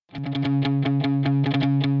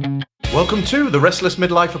Welcome to the Restless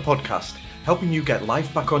Midlifer podcast, helping you get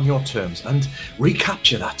life back on your terms and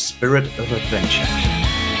recapture that spirit of adventure.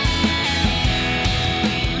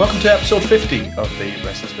 Welcome to episode 50 of the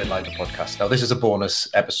Restless Midlifer podcast. Now, this is a bonus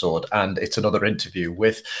episode, and it's another interview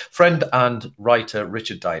with friend and writer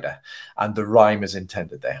Richard Dider, and the rhyme is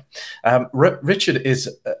intended there. Richard is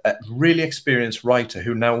a really experienced writer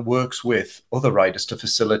who now works with other writers to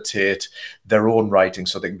facilitate their own writing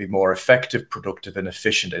so they can be more effective, productive, and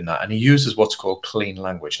efficient in that. And he uses what's called clean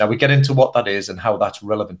language. Now, we get into what that is and how that's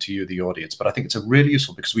relevant to you, the audience, but I think it's a really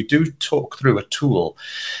useful because we do talk through a tool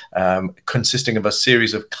consisting of a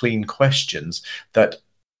series of clean questions that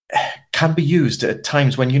can be used at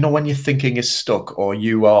times when your thinking is stuck, or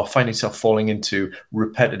you are finding yourself falling into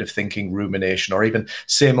repetitive thinking, rumination, or even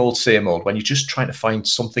same old, when you're just trying to find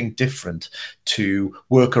something different to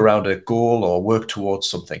work around a goal or work towards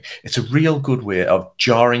something. It's a real good way of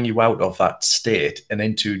jarring you out of that state and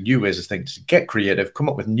into new ways of thinking, to get creative, come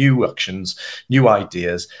up with new actions, new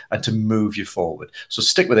ideas, and to move you forward. So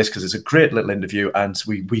stick with this because it's a great little interview, and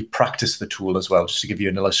we practice the tool as well, just to give you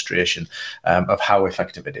an illustration of how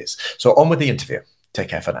effective it is. So on with the interview. Take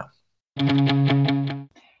care for now.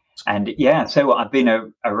 And yeah, so I've been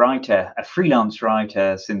a writer, a freelance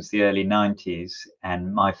writer since the early 90s.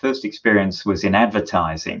 And my first experience was in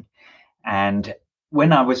advertising. And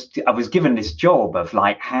when I was given this job of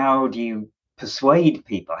like, how do you persuade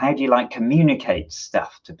people? How do you communicate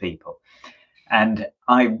stuff to people? And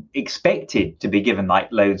I expected to be given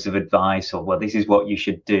loads of advice, or, well, this is what you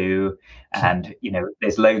should do. And,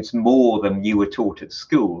 there's loads more than you were taught at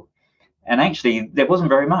school. And actually, there wasn't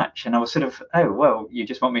very much. And I was sort of, oh, well, you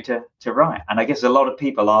just want me to write. And I guess a lot of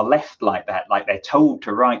people are left like that, like they're told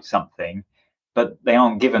to write something, but they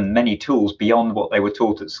aren't given many tools beyond what they were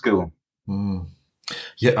taught at school. Mm.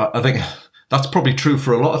 Yeah, I think that's probably true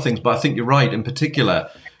for a lot of things. But I think you're right. In particular,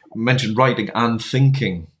 you mentioned writing and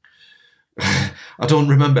thinking. I don't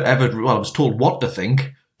remember I was told what to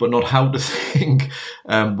think, but not how to think,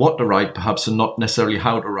 what to write perhaps, and not necessarily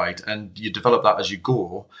how to write. And you develop that as you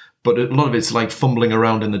go. But a lot of it's like fumbling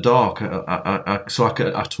around in the dark. So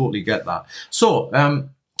I totally get that. So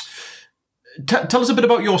tell us a bit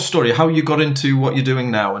about your story, how you got into what you're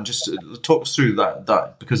doing now, and just talk us through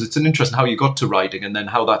that, because it's an interesting how you got to writing and then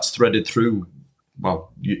how that's threaded through,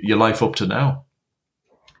 well, your life up to now.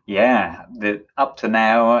 Yeah, up to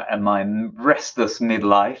now and my restless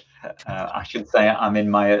midlife, I should say I'm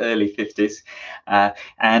in my early 50s.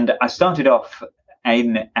 And I started off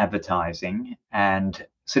in advertising and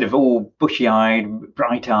sort of all bushy-eyed,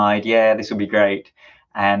 bright-eyed, yeah, this will be great.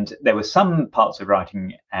 And there were some parts of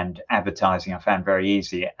writing and advertising I found very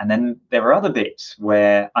easy. And then there were other bits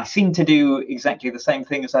where I seemed to do exactly the same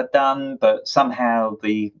thing as I'd done, but somehow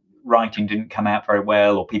the writing didn't come out very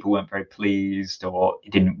well, or people weren't very pleased, or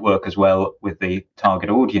it didn't work as well with the target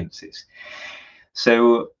audiences.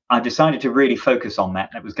 So I decided to really focus on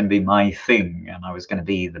that. That was going to be my thing, and I was going to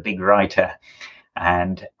be the big writer.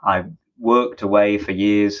 And I worked away for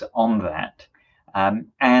years on that.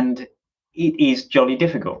 And it is jolly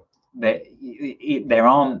difficult. There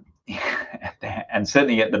aren't, and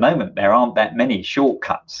certainly at the moment, there aren't that many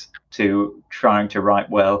shortcuts to trying to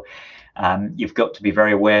write well. You've got to be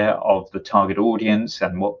very aware of the target audience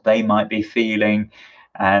and what they might be feeling.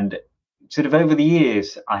 And sort of over the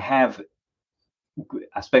years, I have,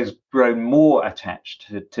 I suppose, grown more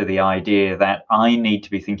attached to the idea that I need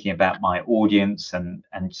to be thinking about my audience and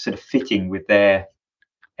sort of fitting with their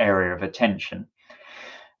area of attention.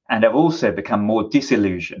 And I've also become more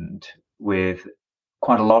disillusioned with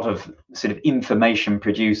quite a lot of sort of information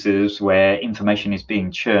producers where information is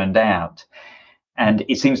being churned out. And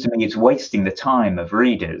it seems to me it's wasting the time of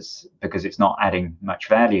readers because it's not adding much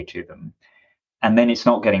value to them. And then it's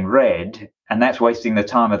not getting read, and that's wasting the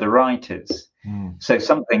time of the writers. So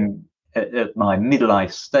something at my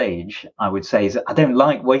midlife stage, I would say, is I don't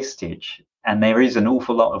like wastage. And there is an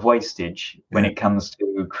awful lot of wastage when it comes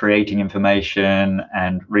to creating information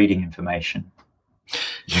and reading information.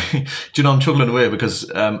 Do you know, I'm chuckling away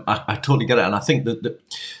because I totally get it. And I think that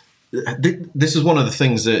this is one of the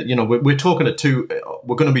things that, we're talking at two,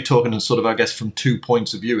 we're going to be talking sort of, I guess, from 2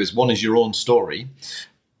 points of view. Is one is your own story,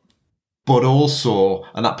 but also,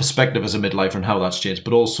 and that perspective as a midlifer and how that's changed,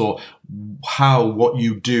 but also how what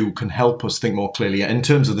you do can help us think more clearly in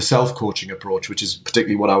terms of the self-coaching approach, which is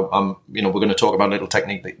particularly what I'm we're going to talk about a little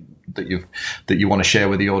technique that you want to share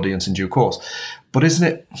with the audience in due course. But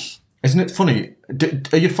isn't it funny?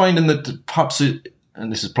 Are you finding that perhaps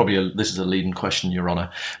and this is a leading question, Your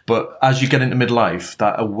Honour, but as you get into midlife,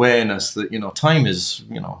 that awareness that, time is,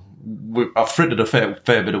 I've frittered a fair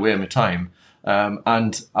bit away in my time,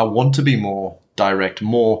 and I want to be more direct,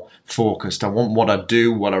 more focused. I want what I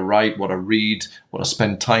do, what I write, what I read, what I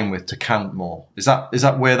spend time with to count more. Is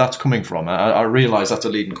that where that's coming from? I realise that's a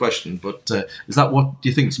leading question, but is that what do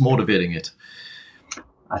you think is motivating it?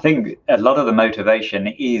 I think a lot of the motivation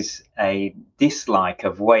is a dislike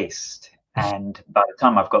of waste. And by the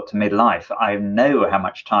time I've got to midlife, I know how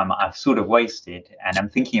much time I've sort of wasted. And I'm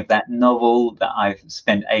thinking of that novel that I've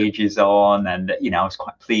spent ages on, and I was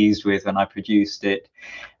quite pleased with when I produced it,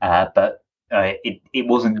 but it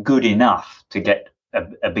wasn't good enough to get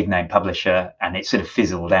a big name publisher, and it sort of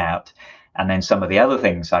fizzled out. And then some of the other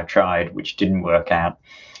things I tried, which didn't work out.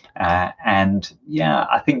 I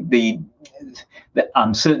think that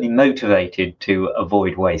I'm certainly motivated to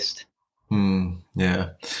avoid waste.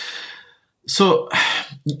 Yeah. So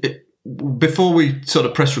before we sort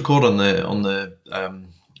of press record on this,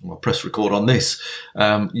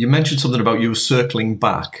 you mentioned something about you circling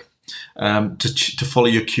back to follow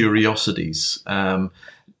your curiosities.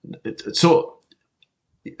 So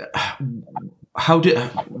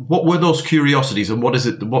what were those curiosities, and what is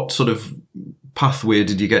it? What sort of pathway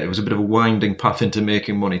did you get? It was a bit of a winding path into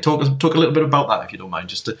making money. Talk a little bit about that, if you don't mind,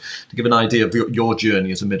 just to give an idea of your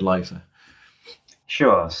journey as a midlifer.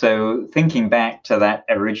 Sure. So thinking back to that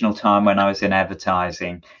original time when I was in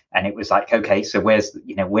advertising, and it was like, okay, so where's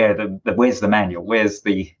the manual? Where's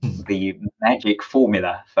the magic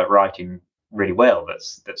formula for writing really well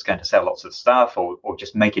that's going to sell lots of stuff or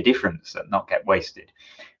just make a difference and not get wasted?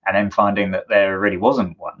 And then finding that there really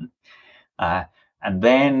wasn't one, and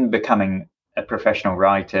then becoming a professional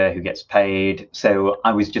writer who gets paid. So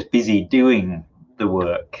I was just busy doing the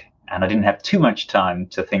work, and I didn't have too much time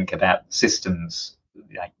to think about systems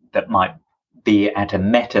that might be at a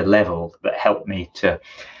meta level that helped me to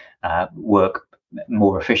work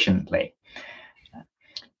more efficiently.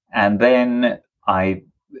 And then I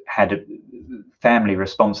had family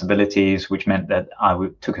responsibilities, which meant that I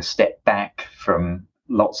took a step back from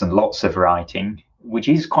lots and lots of writing, which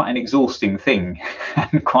is quite an exhausting thing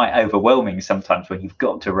and quite overwhelming sometimes when you've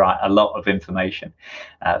got to write a lot of information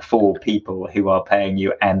for people who are paying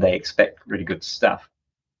you and they expect really good stuff.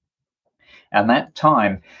 And that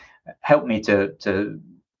time helped me to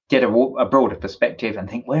get a broader perspective and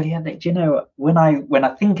think, well, when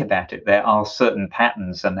I think about it, there are certain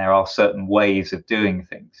patterns and there are certain ways of doing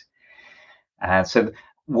things. So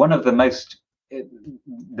one of the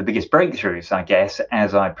biggest breakthroughs, I guess,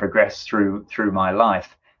 as I progressed through my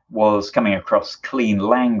life was coming across clean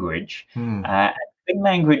language. Clean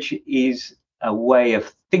language is a way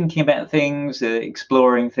of thinking about things,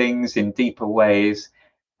 exploring things in deeper ways.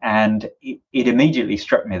 And it immediately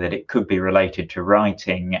struck me that it could be related to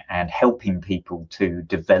writing and helping people to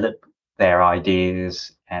develop their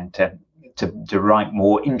ideas and to write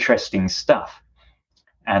more interesting stuff.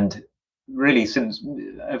 And really, since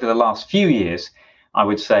over the last few years, I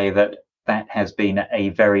would say that has been a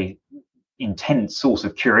very intense source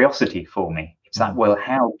of curiosity for me. It's like, well,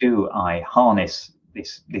 how do I harness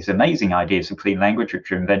these amazing ideas of clean language, which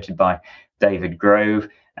were invented by David Grove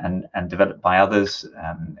and developed by others,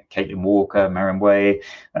 Caitlin Walker, Marion Way,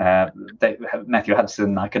 Matthew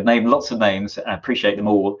Hudson. I could name lots of names. I appreciate them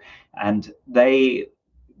all. And they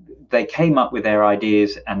came up with their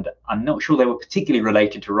ideas, and I'm not sure they were particularly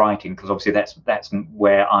related to writing, because obviously that's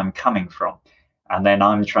where I'm coming from. And then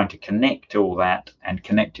I'm trying to connect all that and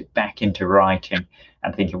connect it back into writing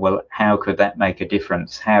and thinking, well, how could that make a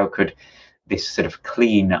difference? How could this sort of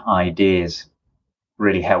clean ideas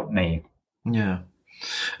really help me? Yeah.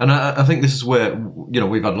 And I think this is where,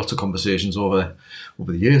 we've had lots of conversations over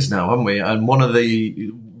the years now, haven't we? And one of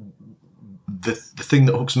the thing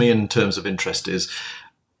that hooks me in terms of interest is,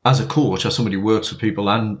 as a coach, as somebody who works with people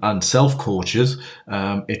and self-coaches,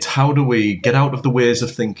 it's how do we get out of the ways of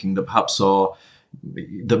thinking that perhaps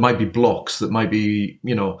that might be blocks, that might be,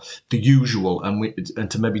 the usual, and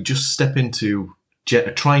to maybe just step into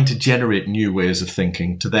trying to generate new ways of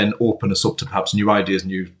thinking to then open us up to perhaps new ideas,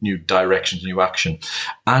 new directions, new action.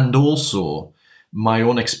 And also my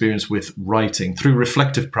own experience with writing through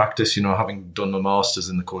reflective practice, having done my master's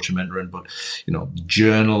in the coaching mentoring, but,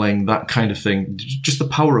 journaling, that kind of thing, just the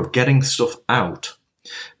power of getting stuff out,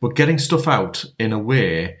 but getting stuff out in a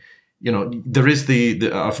way, there is I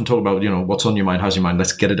often talk about, what's on your mind, how's your mind,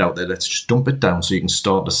 let's get it out there, let's just dump it down so you can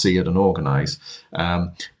start to see it and organize.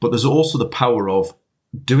 But there's also the power of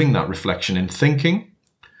doing that reflection in thinking,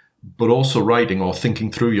 but also writing or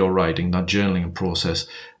thinking through your writing, that journaling process,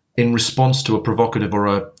 in response to a provocative or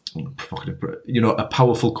a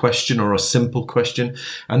powerful question or a simple question.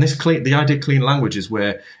 And the idea of clean language is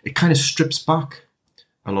where it kind of strips back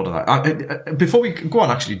A lot of that. Before we go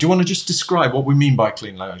on, actually, do you want to just describe what we mean by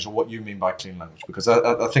clean language, or what you mean by clean language? Because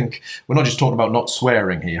I think we're not just talking about not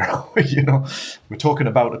swearing here. We're talking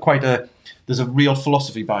about there's a real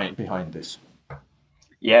philosophy behind this.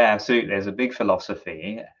 Yeah, absolutely. There's a big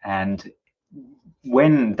philosophy. And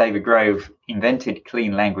when David Grove invented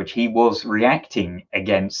clean language, he was reacting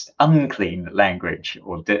against unclean language,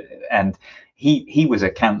 and he was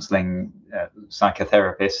a counseling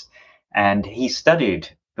psychotherapist, and he studied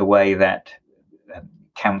the way that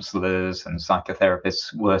counselors and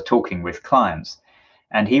psychotherapists were talking with clients,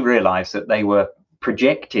 and he realized that they were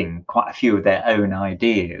projecting quite a few of their own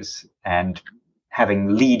ideas and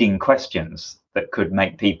having leading questions that could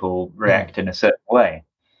make people react in a certain way.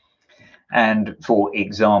 And for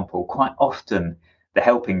example, quite often the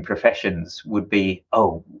helping professions would be,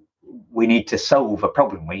 oh, we need to solve a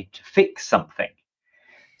problem, we need to fix something.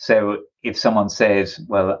 So if someone says,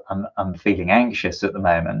 well, I'm feeling anxious at the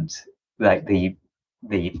moment, like the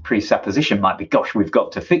presupposition might be, gosh, we've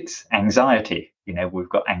got to fix anxiety. We've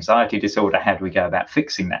got anxiety disorder. How do we go about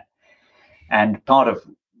fixing that? And part of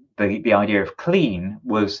the idea of clean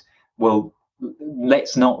was, well,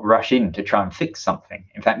 let's not rush in to try and fix something.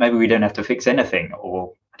 In fact, maybe we don't have to fix anything,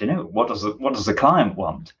 or I don't know, what does the client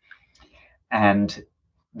want? And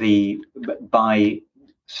by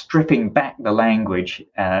stripping back the language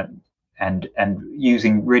and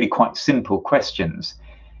using really quite simple questions,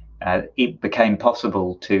 it became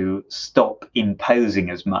possible to stop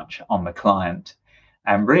imposing as much on the client.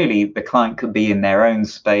 And really, the client could be in their own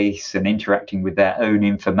space and interacting with their own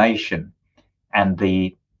information, and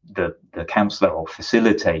the counsellor or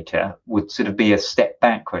facilitator would sort of be a step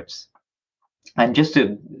backwards. And just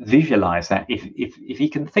to visualize that, if you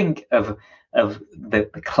can think of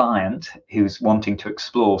the client who's wanting to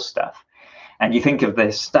explore stuff, and you think of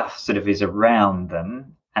their stuff sort of is around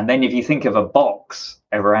them, and then if you think of a box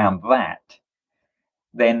around that,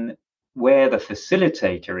 then where the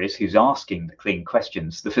facilitator is, who's asking the clean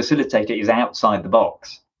questions, the facilitator is outside the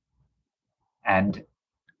box. And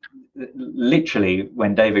literally,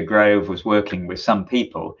 when David Grove was working with some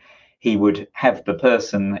people, he would have the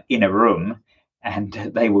person in a room and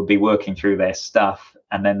they would be working through their stuff,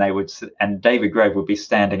 and then and David Grove would be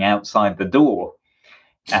standing outside the door.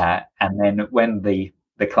 And then when the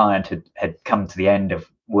client had come to the end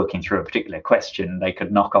of working through a particular question, they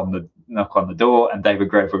could knock on the door, and David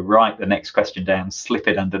Grove would write the next question down, slip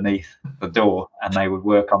it underneath the door, and they would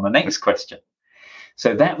work on the next question.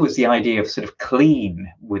 So that was the idea of sort of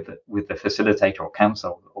clean with the facilitator or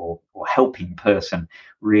counsel or helping person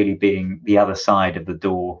really being the other side of the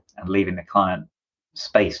door and leaving the client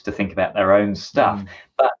space to think about their own stuff,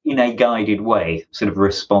 but in a guided way, sort of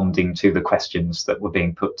responding to the questions that were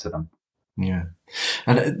being put to them. Yeah,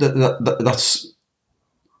 and that's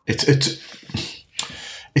it's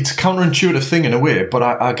a counterintuitive thing in a way, but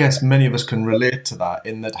I guess many of us can relate to that,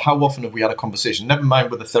 in that how often have we had a conversation, never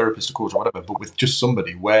mind with a therapist, a coach or whatever, but with just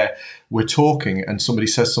somebody where we're talking and somebody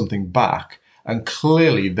says something back and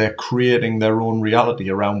clearly they're creating their own reality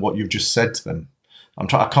around what you've just said to them.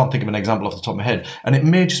 I can't think of an example off the top of my head, and it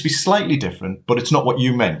may just be slightly different, but it's not what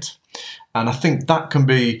you meant. And I think that can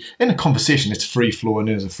be, in a conversation, it's free flowing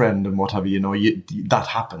as a friend and what have you, that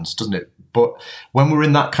happens, doesn't it? But when we're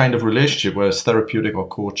in that kind of relationship, whether it's therapeutic or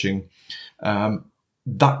coaching,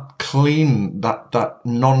 that clean, that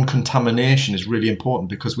non-contamination is really important,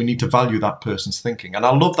 because we need to value that person's thinking. And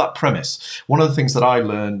I love that premise. One of the things that I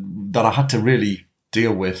learned that I had to really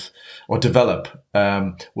deal with or develop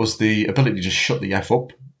was the ability to just shut the F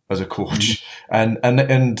up as a coach.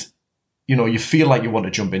 And you feel like you want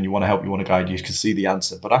to jump in, you want to help, you want to guide, you can see the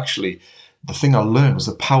answer. But actually, the thing I learned was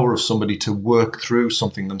the power of somebody to work through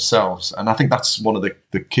something themselves. And I think that's one of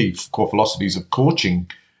the key core philosophies of coaching,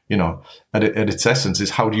 at its essence,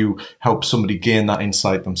 is how do you help somebody gain that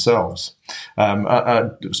insight themselves?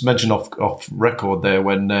 It was mentioned off record there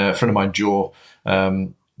when a friend of mine, Joe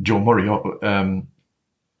Murray,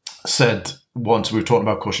 said once, we were talking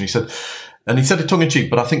about coaching, he said it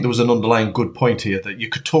tongue-in-cheek, but I think there was an underlying good point here, that you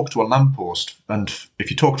could talk to a lamppost, and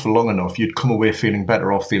if you talked for long enough, you'd come away feeling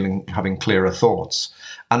better or having clearer thoughts.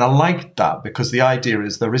 And I liked that, because the idea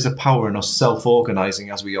is there is a power in us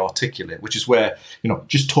self-organizing as we articulate, which is where,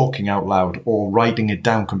 just talking out loud or writing it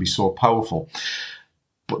down can be so powerful.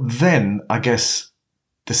 But then I guess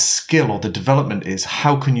the skill or the development is,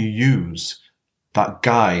 how can you use that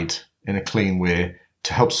guide in a clean way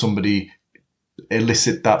to help somebody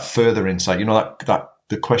elicit that further insight, that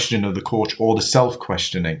the questioning of the coach or the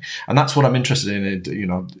self-questioning. And that's what I'm interested in,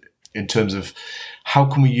 in terms of how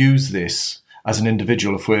can we use this as an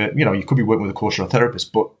individual. If we're, you could be working with a coach or a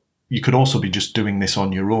therapist, but you could also be just doing this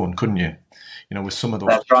on your own, couldn't you? with some of those.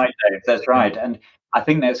 That's right, Dave. That's right. And I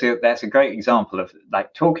think that's a great example of,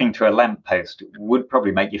 like, talking to a lamppost would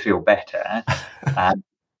probably make you feel better.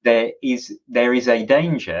 There is a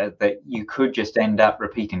danger that you could just end up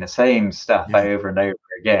repeating the same stuff over and over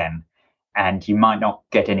again, and you might not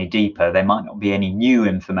get any deeper. There might not be any new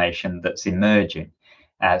information that's emerging.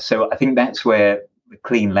 So I think that's where the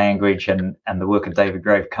clean language and the work of David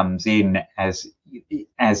Grove comes in, as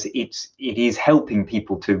it is helping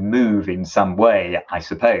people to move in some way, I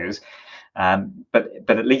suppose. But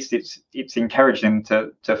at least it's encouraging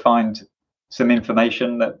them to find some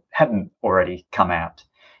information that hadn't already come out.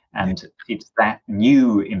 And it's that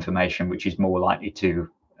new information which is more likely to,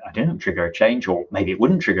 I don't know, trigger a change, or maybe it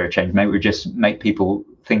wouldn't trigger a change. Maybe it would just make people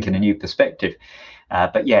think in a new perspective.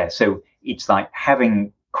 But yeah, so it's like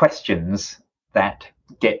having questions that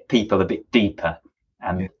get people a bit deeper.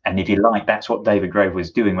 And if you like, that's what David Grove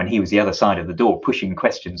was doing when he was the other side of the door, pushing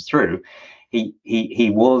questions through.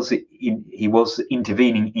 He was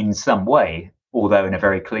intervening in some way, although in a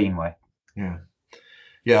very clean way.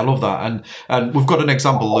 Yeah, I love that, and we've got an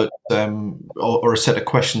example that, or a set of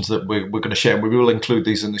questions that we're going to share. And we will include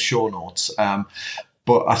these in the show notes.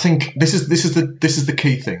 But I think this is the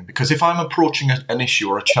key thing, because if I'm approaching an issue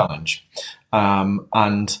or a challenge, and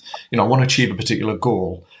I want to achieve a particular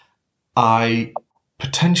goal, I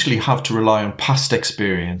potentially have to rely on past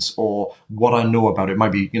experience or what I know about it. It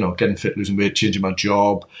might be, getting fit, losing weight, changing my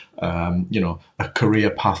job, a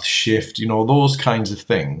career path shift, those kinds of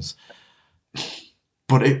things.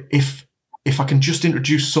 But if I can just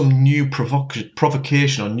introduce some new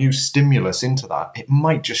provocation or new stimulus into that, it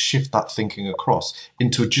might just shift that thinking across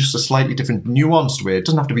into just a slightly different, nuanced way. It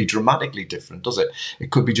doesn't have to be dramatically different, does it?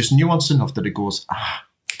 It could be just nuanced enough that it goes,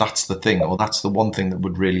 that's the thing, or that's the one thing that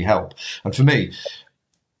would really help. And for me,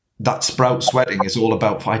 that sprout sweating is all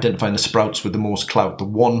about identifying the sprouts with the most clout, the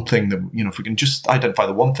one thing that, if we can just identify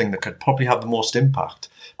the one thing that could probably have the most impact,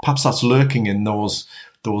 perhaps that's lurking in those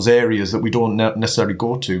areas that we don't necessarily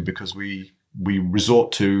go to because we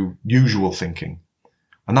resort to usual thinking.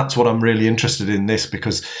 And that's what I'm really interested in this,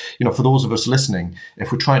 because, for those of us listening,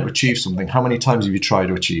 if we're trying to achieve something, how many times have you tried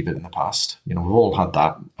to achieve it in the past? We've all had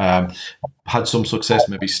that. Had some success,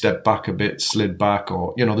 maybe stepped back a bit, slid back,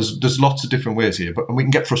 or, there's lots of different ways here, and we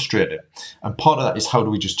can get frustrated. And part of that is, how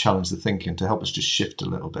do we just challenge the thinking to help us just shift a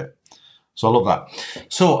little bit? So I love that.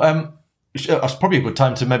 So, that's probably a good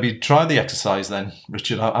time to maybe try the exercise then,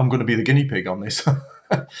 Richard. I'm going to be the guinea pig on this.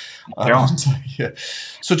 Yeah.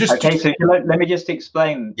 So let me just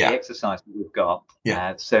explain the exercise that we've got.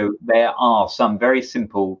 So there are some very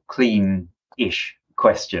simple, clean-ish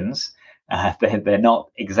questions. They're not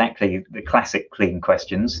exactly the classic clean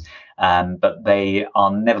questions, but they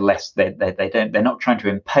are nevertheless, they're not trying to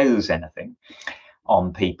impose anything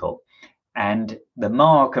on people. And the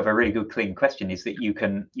mark of a really good clean question is that you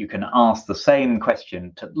can ask the same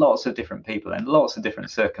question to lots of different people in lots of different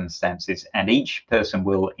circumstances, and each person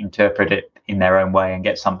will interpret it in their own way and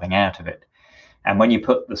get something out of it. And when you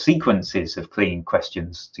put the sequences of clean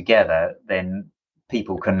questions together, then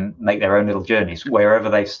people can make their own little journeys wherever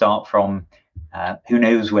they start from. Who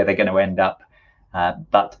knows where they're going to end up?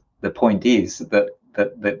 But the point is that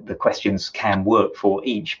the questions can work for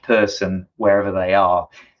each person wherever they are.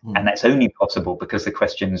 And that's only possible because the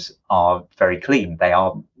questions are very clean. They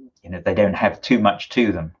are, they don't have too much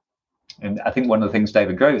to them. And I think one of the things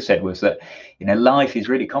David Grove said was that, life is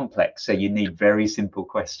really complex, so you need very simple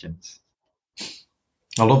questions.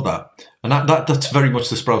 I love that. And that's very much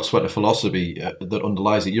the Sprout Sweater philosophy that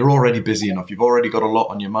underlies it. You're already busy enough. You've already got a lot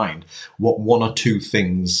on your mind. What one or two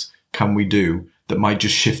things can we do that might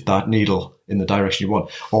just shift that needle in the direction you want?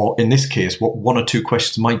 Or in this case, what one or two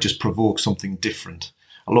questions might just provoke something different?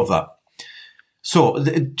 I love that. So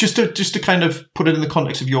just to kind of put it in the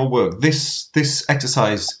context of your work, this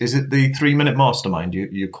exercise, is it the 3-minute mastermind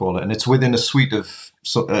you call it? And it's within a suite of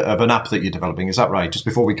an app that you're developing. Is that right? Just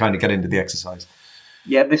before we kind of get into the exercise.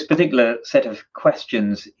 Yeah, this particular set of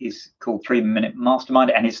questions is called 3-Minute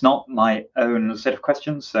Mastermind, and it's not my own set of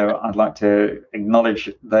questions. So I'd like to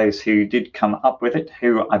acknowledge those who did come up with it,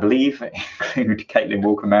 who I believe include Caitlin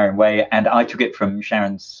Walker, Marion Way, and I took it from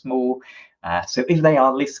Sharon Small. So if they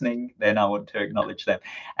are listening, then I want to acknowledge them.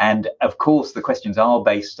 And of course, the questions are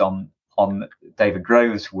based on David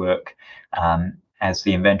Grove's work as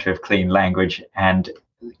the inventor of clean language. And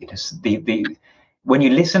when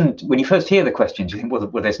you first hear the questions, you think, well,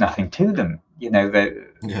 there's nothing to them.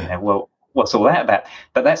 Well, what's all that about?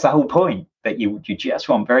 But that's the whole point, that you just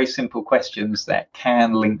want very simple questions that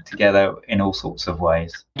can link together in all sorts of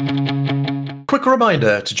ways. quick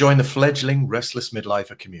reminder to join the fledgling Restless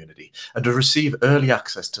Midlifer community and to receive early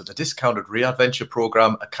access to the discounted Readventure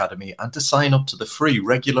Program Academy and to sign up to the free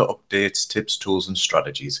regular updates, tips, tools and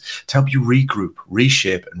strategies to help you regroup,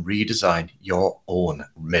 reshape and redesign your own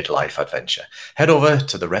midlife adventure. Head over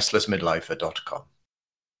to therestlessmidlifer.com.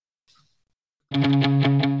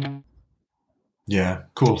 Yeah,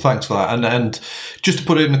 cool. Thanks for that. And just to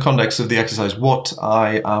put it in the context of the exercise, what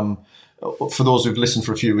I am, for those who've listened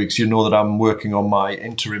for a few weeks, you know that I'm working on my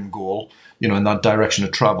interim goal, in that direction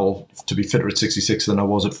of travel to be fitter at 66 than I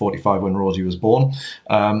was at 45 when Rosie was born.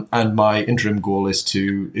 And my interim goal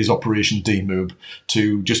is Operation D-Moob,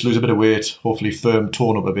 to just lose a bit of weight, hopefully firm,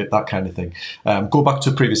 tone up a bit, that kind of thing. Go back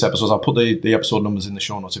to previous episodes. I'll put the episode numbers in the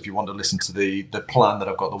show notes if you want to listen to the plan that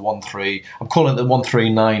I've got, I'm calling it the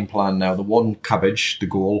 139 plan now. The 1 cabbage, the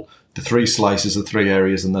goal, the 3 slices, the 3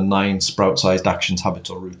 areas, and the 9 sprout-sized actions, habits,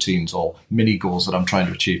 or routines, or mini goals that I'm trying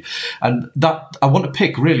to achieve. And that I want to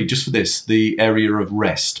pick, really, just for this, the area of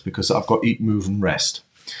rest, because I've got eat, move, and rest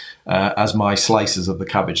as my slices of the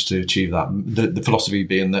cabbage to achieve that. The philosophy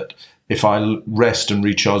being that if I rest and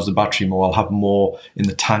recharge the battery more, I'll have more in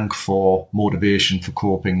the tank for motivation, for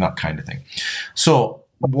coping, that kind of thing. So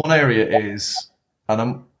one area is,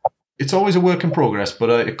 and it's always a work in progress, but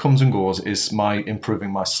it comes and goes, is improving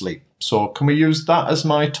my sleep. So can we use that as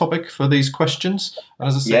my topic for these questions? And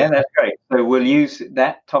as I say, yeah, that's great. So we'll use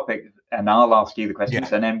that topic and I'll ask you the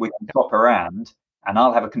questions and then we can swap around and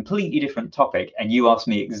I'll have a completely different topic and you ask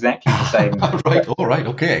me exactly the same. Right, all right,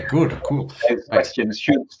 okay, good, cool. Those questions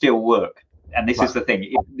should still work. And this is the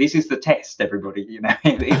thing. This is the test, everybody.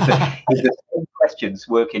 If the same questions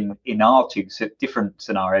work in our 2 different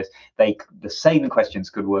scenarios, the same questions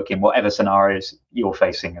could work in whatever scenarios you're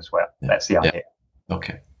facing as well. Yeah. That's the idea.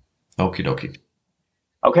 Okay. Okie dokie.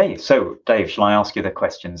 Okay, so Dave, shall I ask you the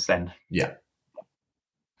questions then? Yeah.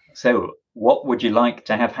 So, what would you like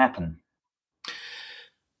to have happen?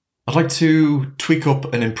 I'd like to tweak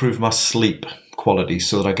up and improve my sleep quality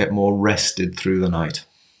so that I get more rested through the night.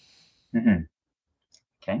 Mm-hmm.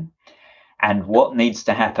 Okay. And what needs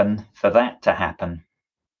to happen for that to happen?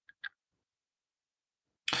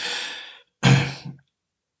 I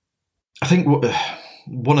think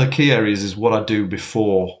one of the key areas is what I do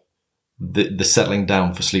before the settling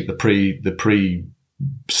down for sleep, the pre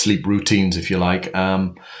sleep routines, if you like.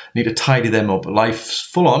 Need to tidy them up. Life's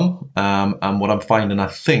full on, and what I'm finding, I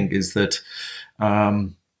think, is that I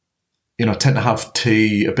tend to have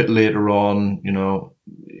tea a bit later on,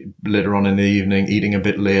 later on in the evening, eating a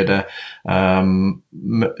bit later. Sometimes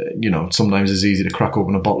it's easy to crack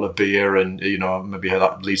open a bottle of beer and, maybe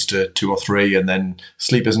that leads to 2 or 3 and then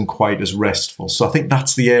sleep isn't quite as restful. So I think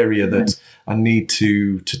that's the area that I need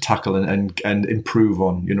to tackle and improve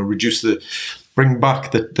on, bring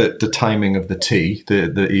back the timing of the tea,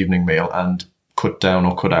 the evening meal, and cut down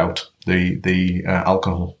or cut out the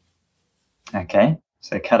alcohol. Okay.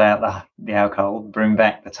 So cut out the alcohol, bring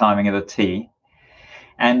back the timing of the tea.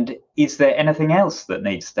 And is there anything else that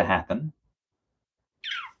needs to happen?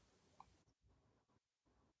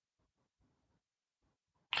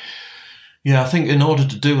 Yeah, I think in order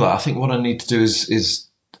to do that, I think what I need to do is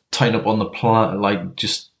tighten up on the plan, like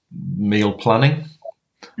just meal planning.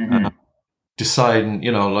 Mm-hmm. Deciding,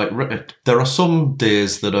 there are some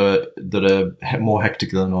days that are more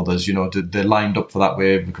hectic than others. They're lined up for that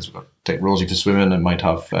way because we've got to take Rosie for swimming and might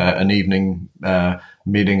have an evening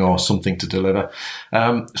meeting or something to deliver.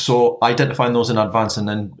 So identifying those in advance and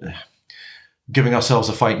then giving ourselves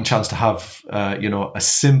a fighting chance to have, a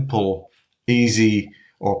simple, easy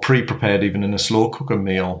or pre-prepared, even in a slow cooker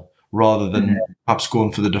meal, rather than perhaps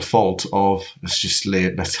going for the default of it's just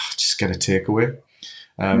late, let's just get a takeaway.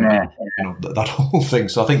 That whole thing.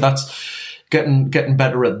 So I think that's getting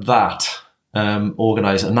better at that,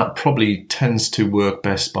 organised, and that probably tends to work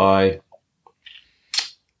best by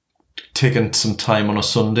taking some time on a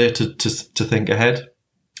Sunday to think ahead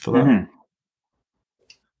for that. Mm-hmm.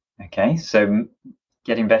 Okay, so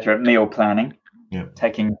getting better at meal planning,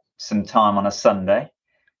 taking some time on a Sunday,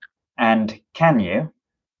 and can you?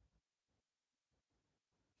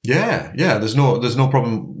 Yeah. There's no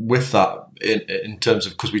problem with that in terms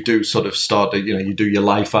of, because we do sort of start. You do your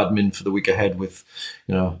life admin for the week ahead with,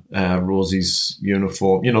 Rosie's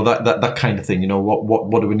uniform. That kind of thing.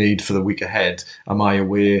 What do we need for the week ahead? Am I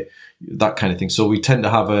away? That kind of thing. So we tend to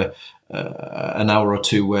have an hour or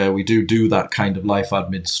 2 where we do that kind of life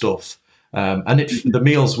admin stuff. And the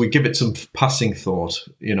meals, we give it some passing thought.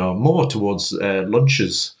 More towards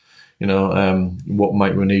lunches. What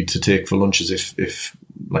might we need to take for lunches if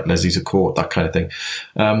like Leslie's a court, that kind of thing.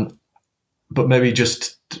 But maybe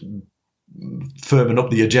just firming up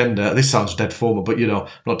the agenda. This sounds dead formal, but I'm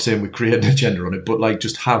not saying we create an agenda on it, but like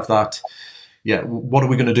just have that. Yeah, what are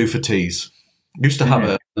we going to do for teas? Used to have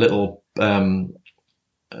a little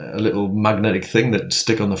magnetic thing that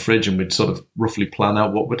stick on the fridge, and we'd sort of roughly plan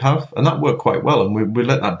out what we'd have, and that worked quite well. And we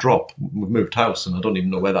let that drop. We've moved house, and I don't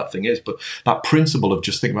even know where that thing is. But that principle of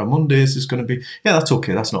just thinking about Mondays is going to be, that's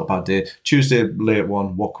okay, that's not a bad day. Tuesday, late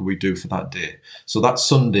one, what could we do for that day? So that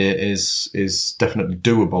Sunday is definitely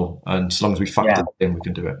doable, and as long as we factor it in, we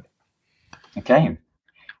can do it. Okay,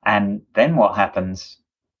 and then what happens?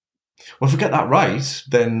 Well, if we get that right,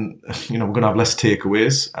 then we're going to have less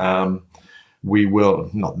takeaways. We will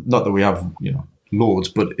not that we have loads,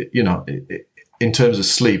 but in terms of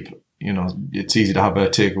sleep, it's easy to have a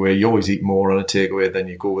takeaway. You always eat more on a takeaway than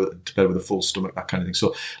you go to bed with a full stomach, that kind of thing.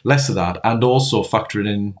 So less of that, and also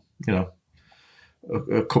factoring in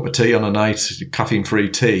a cup of tea on a night, caffeine-free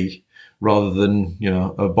tea, rather than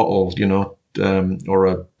a bottle, or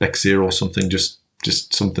a Beck Zero or something, just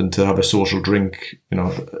something to have a social drink,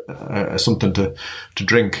 something to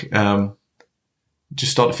drink.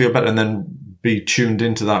 Just start to feel better, and then be tuned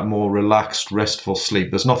into that more relaxed, restful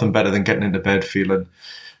sleep. There's nothing better than getting into bed feeling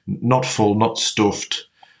not full, not stuffed,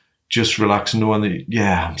 just relaxed, knowing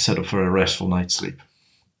that, I'm set up for a restful night's sleep.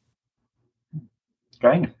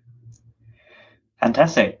 Great.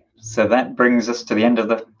 Fantastic. So that brings us to the end of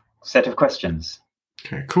the set of questions.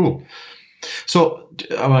 Okay, cool. So,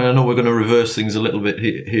 I know we're going to reverse things a little bit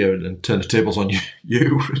here and turn the tables on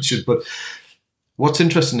you, Richard, but what's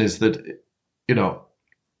interesting is that,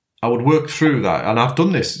 I would work through that. And I've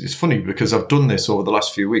done this. It's funny because I've done this over the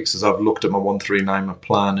last few weeks as I've looked at my 139, my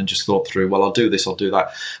plan, and just thought through, well, I'll do this, I'll do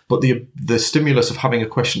that. But the stimulus of having a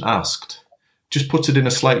question asked just puts it in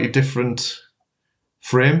a slightly different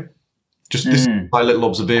frame. Just this, my little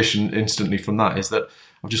observation instantly from that is that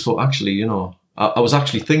I've just thought, actually, I was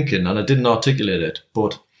actually thinking, and I didn't articulate it,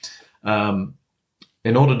 but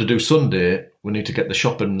in order to do Sunday, we need to get the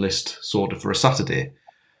shopping list sorted for a Saturday.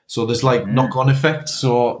 So there's like knock-on effects.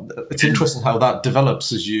 So it's interesting how that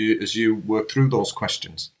develops as you work through those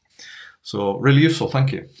questions. So really useful.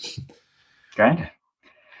 Thank you. Great.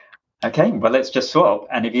 Okay, well, let's just swap.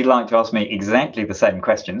 And if you'd like to ask me exactly the same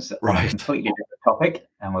questions on a completely different topic,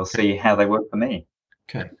 and we'll see how they work for me.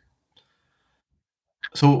 Okay.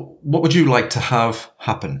 So what would you like to have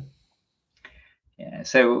happen? Yeah,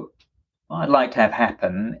 so what I'd like to have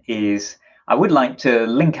happen is I would like to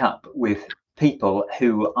link up with people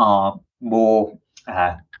who are more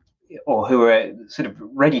or who are sort of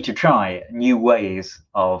ready to try new ways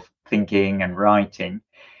of thinking and writing.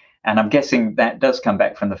 And I'm guessing that does come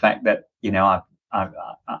back from the fact that,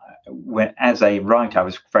 when as a writer, I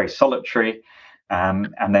was very solitary,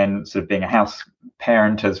 and then sort of being a house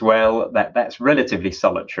parent as well, that's relatively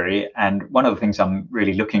solitary. And one of the things I'm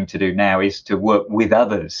really looking to do now is to work with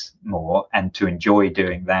others more, and to enjoy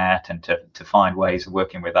doing that, and to find ways of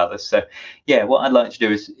working with others. So what I'd like to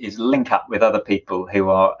do is link up with other people who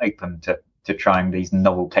are open to trying these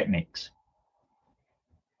novel techniques.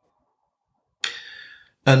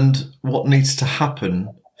 And what needs to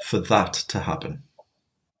happen for that to happen?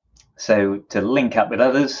 So to link up with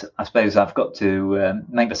others, I suppose I've got to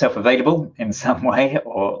make myself available in some way,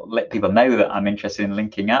 or let people know that I'm interested in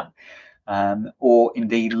linking up, or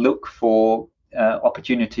indeed look for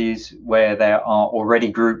opportunities where there are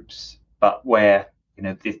already groups, but where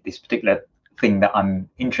this particular thing that I'm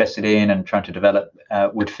interested in and trying to develop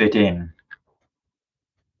would fit in.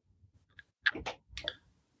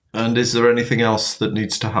 And is there anything else that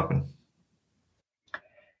needs to happen?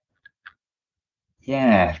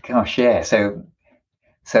 Yeah, gosh, yeah. So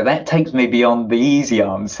that takes me beyond the easy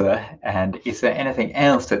answer. And is there anything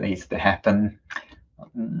else that needs to happen?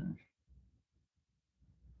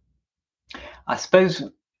 I suppose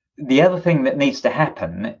the other thing that needs to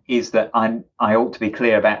happen is that I ought to be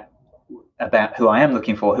clear about who I am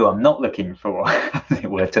looking for, who I'm not looking for, as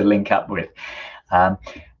it were, to link up with.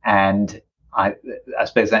 And I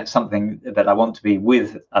suppose that's something that I want to be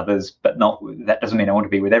with others, but that doesn't mean I want to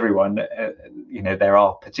be with everyone. There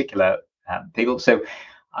are particular people. So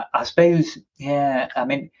I suppose,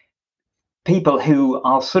 people who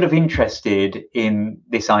are sort of interested in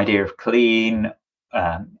this idea of clean,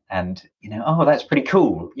 and that's pretty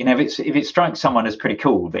cool. If it strikes someone as pretty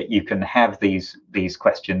cool that you can have these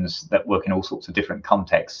questions that work in all sorts of different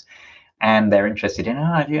contexts, and they're interested in,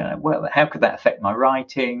 well, how could that affect my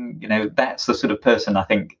writing? That's the sort of person I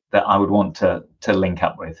think that I would want to link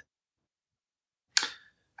up with.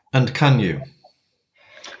 And can you?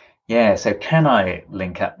 Yeah, so can I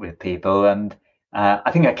link up with people? And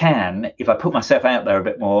I think I can if I put myself out there a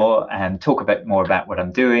bit more and talk a bit more about what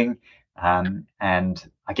I'm doing.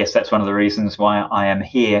 And I guess that's one of the reasons why I am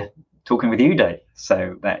here talking with you, Dave.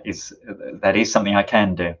 So that is something I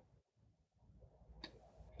can do.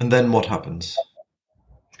 And then what happens?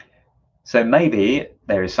 So maybe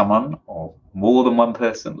there is someone or more than one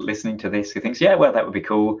person listening to this who thinks, yeah, well, that would be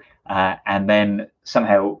cool. And then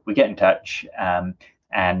somehow we get in touch. And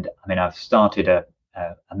I mean, I've started a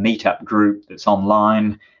meetup group that's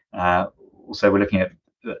online. Also, we're looking at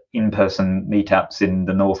in-person meetups in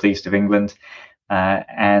the northeast of England,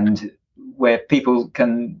 and where people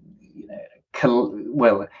can,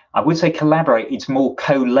 well, I would say collaborate. It's more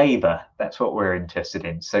co-labor. That's what we're interested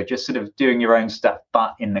in. So just sort of doing your own stuff,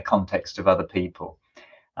 but in the context of other people.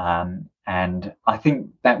 And I think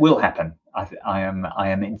that will happen. I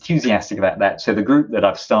am enthusiastic about that. So the group that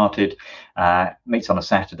I've started meets on a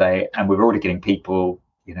Saturday, and we're already getting people,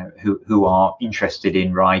 you know, who are interested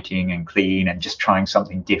in writing and clean and just trying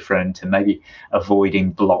something different and maybe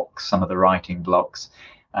avoiding blocks, some of the writing blocks.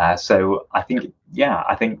 So I think, yeah,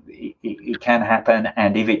 I think it can happen,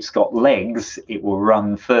 and if it's got legs, it will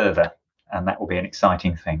run further, and that will be an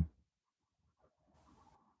exciting thing.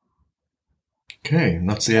 Okay, and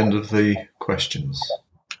that's the end of the questions.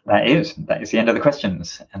 That is the end of the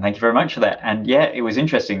questions, and thank you very much for that. And yeah, it was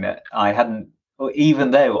interesting that I hadn't, even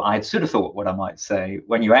though I had sort of thought what I might say,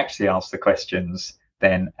 when you actually asked the questions,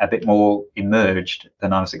 then a bit more emerged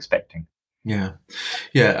than I was expecting. Yeah,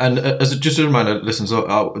 and as just a reminder, listeners,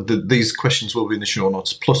 these questions will be in the show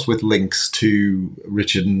notes, plus with links to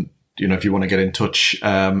Richard, and you know, if you want to get in touch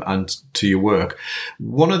and to your work.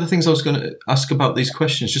 One of the things I was going to ask about these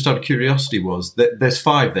questions, just out of curiosity, was that there's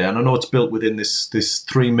 5 there, and I know it's built within this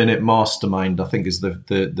 3-minute mastermind, I think is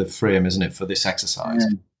the frame, isn't it, for this exercise?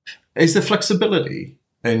 Yeah. Is there flexibility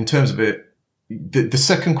in terms of it? The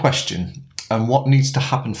second question, and what needs to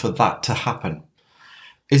happen for that to happen?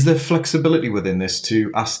 Is there flexibility within this to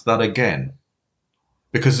ask that again?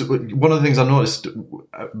 Because one of the things I noticed,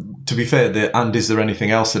 to be fair, and is there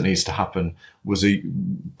anything else that needs to happen, was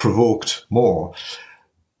provoked more.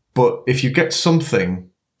 But if you get something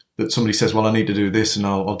that somebody says, well, I need to do this and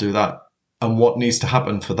I'll do that, and what needs to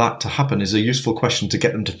happen for that to happen is a useful question to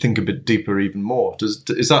get them to think a bit deeper even more. Is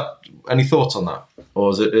that, any thoughts on that?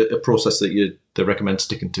 Or is it a process that they recommend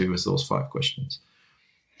sticking to as those 5 questions?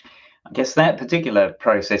 I guess that particular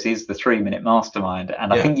process is the 3-minute mastermind,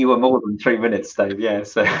 and I think you were more than 3 minutes, Dave. Yeah,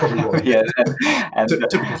 so yeah,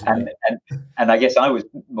 and I guess I was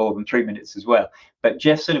more than 3 minutes as well. But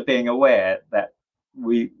just sort of being aware that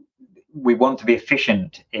we want to be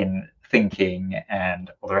efficient in thinking and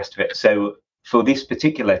all the rest of it. So for this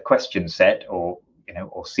particular question set, or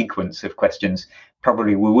sequence of questions,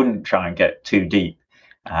 probably we wouldn't try and get too deep,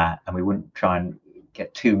 and we wouldn't try and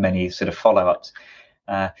get too many sort of follow-ups.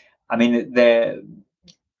 I mean, I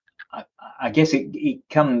guess it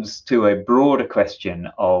comes to a broader question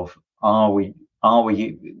of, are we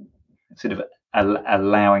sort of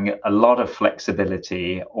allowing a lot of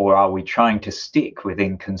flexibility, or are we trying to stick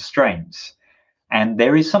within constraints? And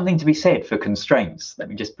there is something to be said for constraints. Let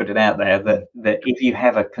me just put it out there that if you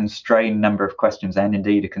have a constrained number of questions, and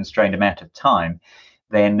indeed a constrained amount of time,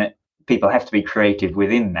 then people have to be creative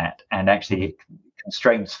within that. And actually,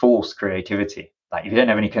 constraints force creativity. Like, if you don't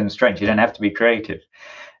have any constraints, you don't have to be creative.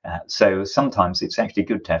 So sometimes it's actually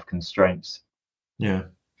good to have constraints. Yeah,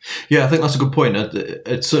 I think that's a good point.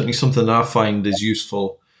 It's certainly something that I find is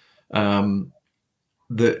useful.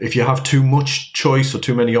 That if you have too much choice or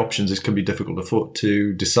too many options, it can be difficult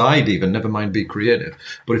to decide even, never mind be creative.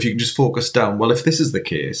 But if you can just focus down, well, if this is the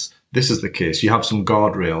case, you have some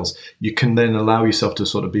guardrails, you can then allow yourself to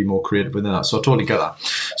sort of be more creative within that. So I totally get that.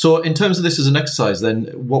 So in terms of this as an exercise, then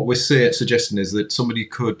what we're suggesting is that somebody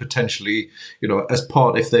could potentially, as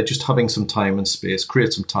part, if they're just having some time and space,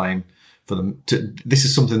 create some time for them this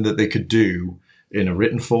is something that they could do in a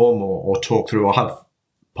written form or talk through, or have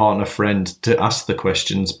partner, friend to ask the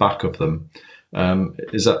questions back of them.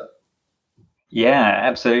 Is that? Yeah,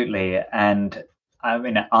 absolutely. And I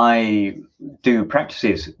mean, I do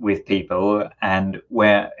practices with people, and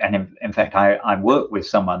in fact, I work with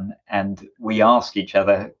someone, and we ask each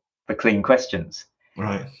other the clean questions.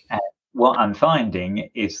 Right. And what I'm finding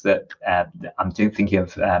is that I'm thinking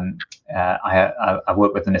of I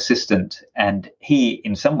work with an assistant, and he,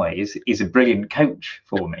 in some ways, is a brilliant coach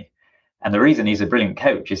for me. And the reason he's a brilliant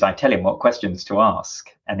coach is I tell him what questions to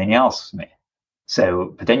ask, and then he asks me.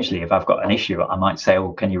 So potentially, if I've got an issue, I might say,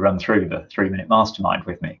 "Oh, can you run through the 3-minute mastermind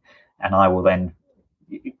with me?" And I will then,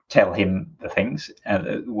 tell him the things,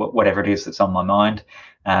 whatever it is that's on my mind,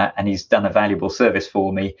 and he's done a valuable service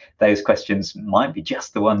for me. Those questions might be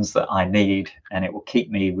just the ones that I need, and it will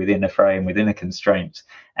keep me within a frame, within a constraint,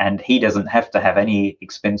 and he doesn't have to have any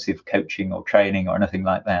expensive coaching or training or anything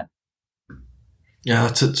like that. Yeah,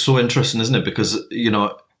 it's so interesting, isn't it? Because,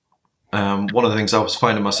 one of the things I was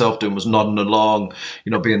finding myself doing was nodding along,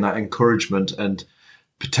 being that encouragement, and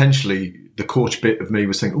potentially the coach bit of me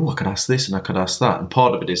was thinking, I could ask this and I could ask that. And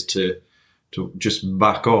part of it is to just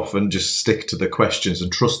back off and just stick to the questions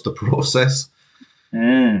and trust the process.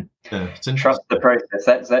 Yeah, trust the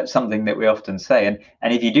process. That's something that we often say.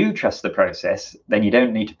 And if you do trust the process, then you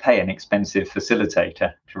don't need to pay an expensive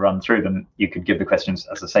facilitator to run through them. You could give the questions,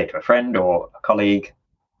 as I say, to a friend or a colleague,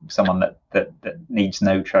 someone that needs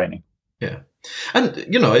no training. Yeah. And,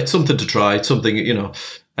 it's something to try. It's something,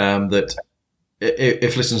 that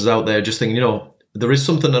if listeners out there just thinking, there is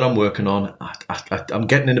something that I'm working on, I'm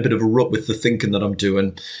getting in a bit of a rut with the thinking that I'm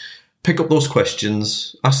doing, pick up those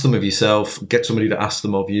questions, ask them of yourself, get somebody to ask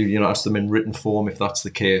them of you, ask them in written form if that's the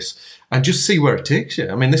case, and just see where it takes you.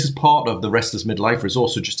 I mean, this is part of the Restless Midlifer, is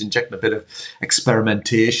also just injecting a bit of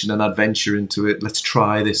experimentation and adventure into it. Let's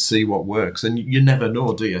try this, see what works. And you never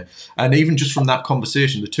know, do you? And even just from that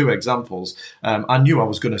conversation, the two examples, I knew I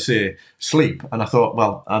was going to say sleep. And I thought,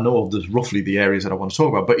 well, I know there's roughly the areas that I want to talk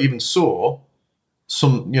about. But even so,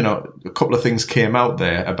 a couple of things came out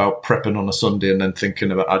there about prepping on a Sunday, and then thinking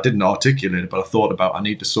about, I didn't articulate it, but I thought about, I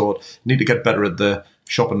need to get better at the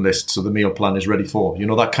shopping list so the meal plan is ready for,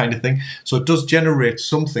 that kind of thing. So it does generate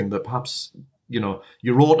something that perhaps,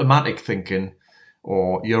 your automatic thinking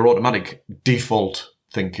or your automatic default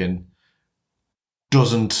thinking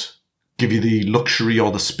doesn't give you the luxury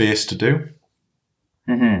or the space to do.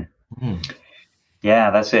 Mm-hmm. Mm.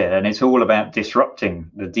 Yeah, that's it. And it's all about disrupting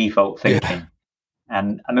the default thinking. Yeah.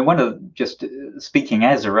 And I mean, just speaking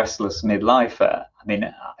as a restless midlifer, I mean,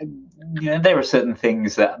 there are certain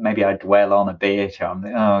things that maybe I dwell on a bit. Or I'm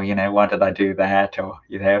why did I do that? Or,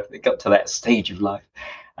 it got to that stage of life.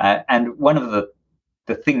 And one of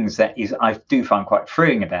the things that I do find quite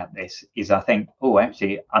freeing about this is I think,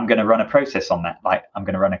 actually, I'm going to run a process on that. Like, I'm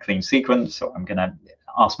going to run a clean sequence, or I'm going to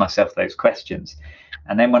ask myself those questions.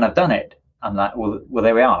 And then when I've done it, I'm like, well,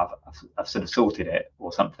 there we are. I've sort of sorted it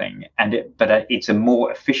or something. But it's a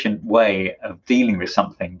more efficient way of dealing with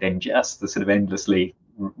something than just the sort of endlessly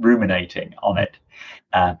ruminating on it.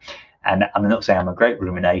 And I'm not saying I'm a great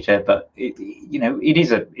ruminator, but it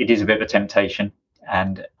is a bit of a temptation.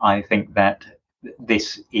 And I think that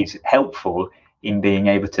this is helpful in being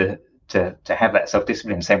able to have that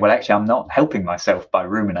self-discipline and say, well, actually, I'm not helping myself by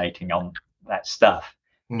ruminating on that stuff.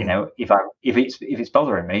 If it's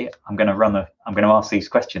bothering me, I'm going to ask these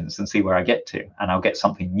questions and see where I get to, and I'll get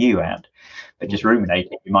something new out. But just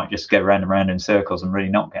ruminating, you might just go round and round in circles and really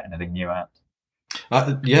not get anything new out.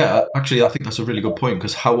 Actually, I think that's a really good point,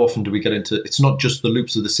 because how often do we get into, it's not just the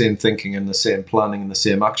loops of the same thinking and the same planning and the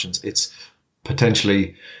same actions, it's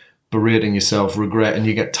potentially berating yourself, regret, and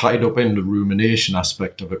you get tied up in the rumination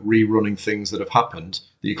aspect of it, rerunning things that have happened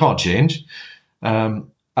that you can't change.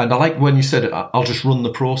 And I like when you said, I'll just run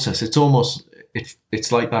the process. It's almost,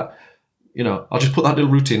 it's like that, I'll just put that little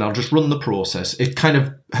routine, I'll just run the process. It kind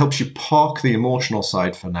of helps you park the emotional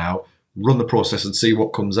side for now, run the process and see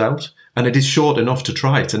what comes out. And it is short enough to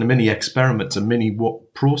try it. And a mini experiment, it's a mini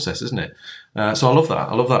process, isn't it? So I love that.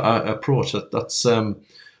 I love that approach. That's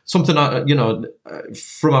something,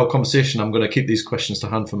 from our conversation, I'm going to keep these questions to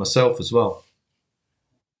hand for myself as well.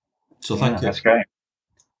 So thank you. That's great.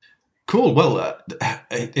 Cool. Well,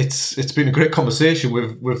 it's been a great conversation.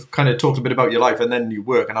 We've kind of talked a bit about your life and then your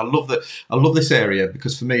work, and I love this area,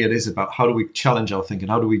 because for me it is about how do we challenge our thinking,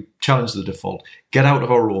 how do we challenge the default, get out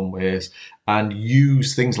of our own ways, and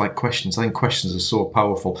use things like questions. I think questions are so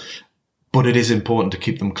powerful, but it is important to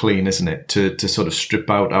keep them clean, isn't it? To sort of strip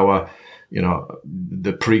out our,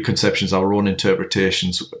 the preconceptions, our own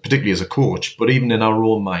interpretations, particularly as a coach, but even in our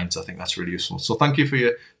own minds. I think that's really useful. So thank you for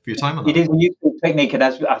your time on that. It is a useful technique, and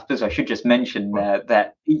I suppose I should just mention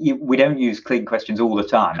that we don't use clean questions all the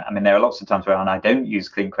time. I mean, there are lots of times where I don't use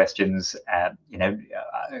clean questions.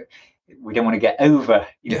 We don't want to get over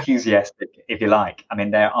enthusiastic, if you like. I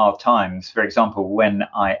mean, there are times, for example, when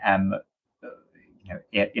I am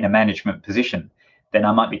in a management position, then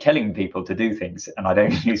I might be telling people to do things, and I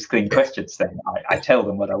don't use clean questions then. I tell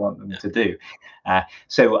them what I want them to do.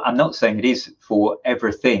 So I'm not saying it is for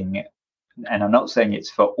everything, and I'm not saying it's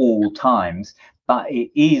for all times, but it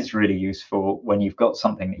is really useful when you've got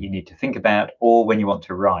something that you need to think about, or when you want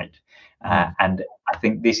to write. And I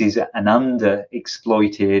think this is an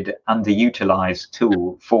underexploited, underutilized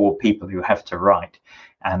tool for people who have to write.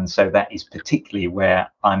 And so that is particularly where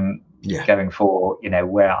I'm going for,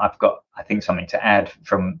 where I've got, I think, something to add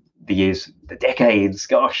from the decades,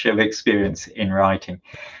 of experience in writing.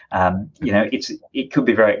 It could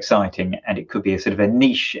be very exciting, and it could be a sort of a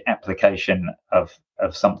niche application of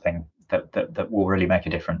something that will really make a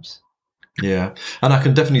difference. Yeah, and I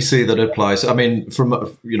can definitely see that it applies. I mean, from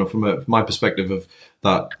my perspective of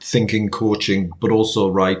that thinking, coaching, but also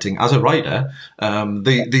writing. As a writer,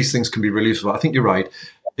 these things can be really useful. I think you're right.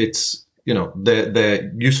 It's they're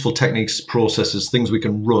useful techniques, processes, things we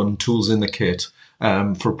can run, tools in the kit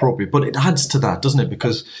for appropriate. But it adds to that, doesn't it?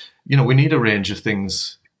 Because we need a range of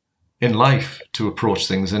things in life to approach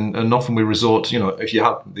things, and often we resort. If you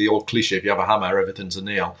have the old cliche, if you have a hammer, everything's a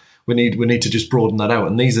nail. We need to just broaden that out,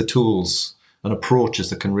 and these are tools and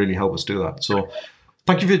approaches that can really help us do that. So,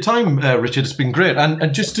 thank you for your time, Richard. It's been great,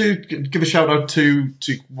 and just to give a shout out to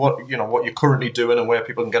what you're currently doing and where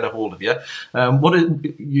people can get a hold of you.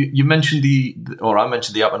 You mentioned I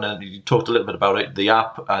mentioned the app, and then you talked a little bit about it, the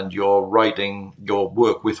app, and your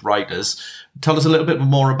work with writers. Tell us a little bit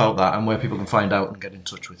more about that and where people can find out and get in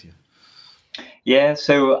touch with you. Yeah,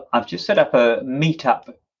 so I've just set up a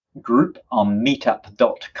meetup group on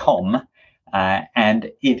meetup.com,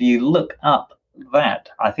 and if you look up that,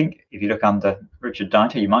 I think if you look under Richard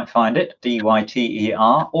Deiter, you might find it,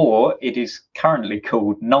 Dyter, or it is currently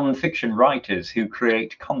called Non-Fiction Writers Who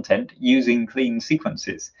Create Content Using Clean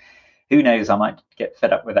Sequences. Who knows, I might get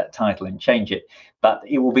fed up with that title and change it, but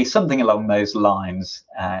it will be something along those lines,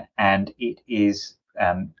 and it is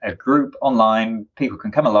a group online. People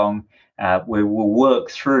can come along. We will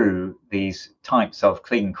work through these types of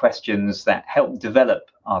clean questions that help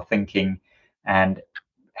develop our thinking and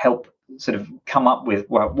help sort of come up with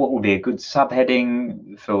what would be a good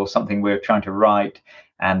subheading for something we're trying to write,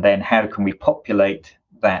 and then how can we populate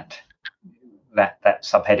that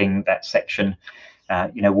subheading, that section,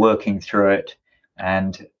 working through it.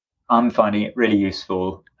 And I'm finding it really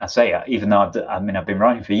useful. I say, even though I've been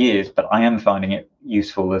writing for years, but I am finding it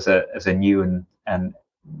useful as a new and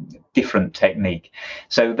different technique.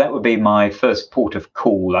 So that would be my first port of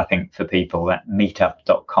call, I think, for people, that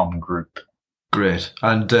meetup.com group. Great.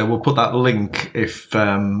 And we'll put that link, if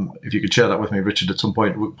you could share that with me, Richard, at some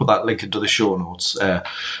point. We'll put that link into the show notes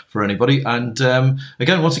for anybody. And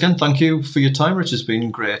once again, thank you for your time, Richard. It's been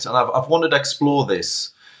great. And I've wanted to explore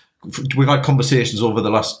this. We've had conversations over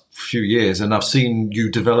the last few years, and I've seen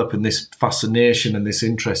you develop in this fascination and this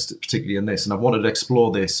interest, particularly in this. And I've wanted to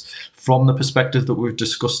explore this from the perspective that we've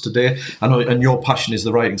discussed today. I know, and your passion is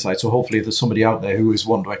the writing side. So hopefully, if there's somebody out there who is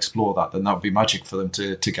wanting to explore that, then that would be magic for them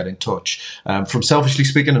to get in touch. From selfishly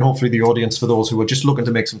speaking, and hopefully the audience, for those who are just looking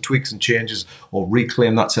to make some tweaks and changes or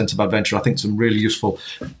reclaim that sense of adventure, I think some really useful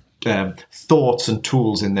thoughts and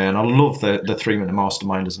tools in there, and I love the 3-minute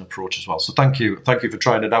mastermind as an approach as well. So thank you for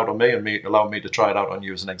trying it out on me and allowing me to try it out on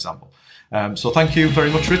you as an example. So thank you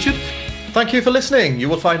very much, Richard. Thank you for listening. You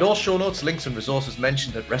will find all show notes, links and resources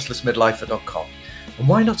mentioned at restlessmidlifer.com. And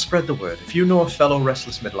why not spread the word? If you know a fellow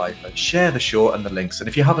restless midlifer, share the show and the links, and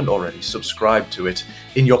if you haven't already, subscribe to it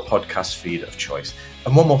in your podcast feed of choice.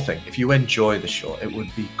 And one more thing, if you enjoy the show, it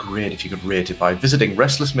would be great if you could rate it by visiting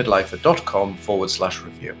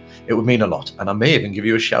restlessmidlifer.com/review. It would mean a lot, and I may even give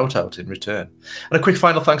you a shout out in return. And a quick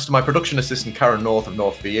final thanks to my production assistant, Karen North of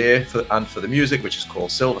North VA, for the music, which is called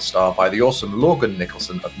Silver Star, by the awesome Logan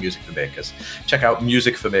Nicholson of Music for Makers. Check out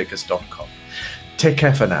musicformakers.com. Take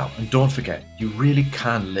care for now, and don't forget, you really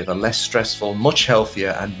can live a less stressful, much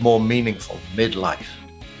healthier, and more meaningful midlife.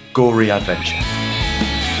 Go re-adventure.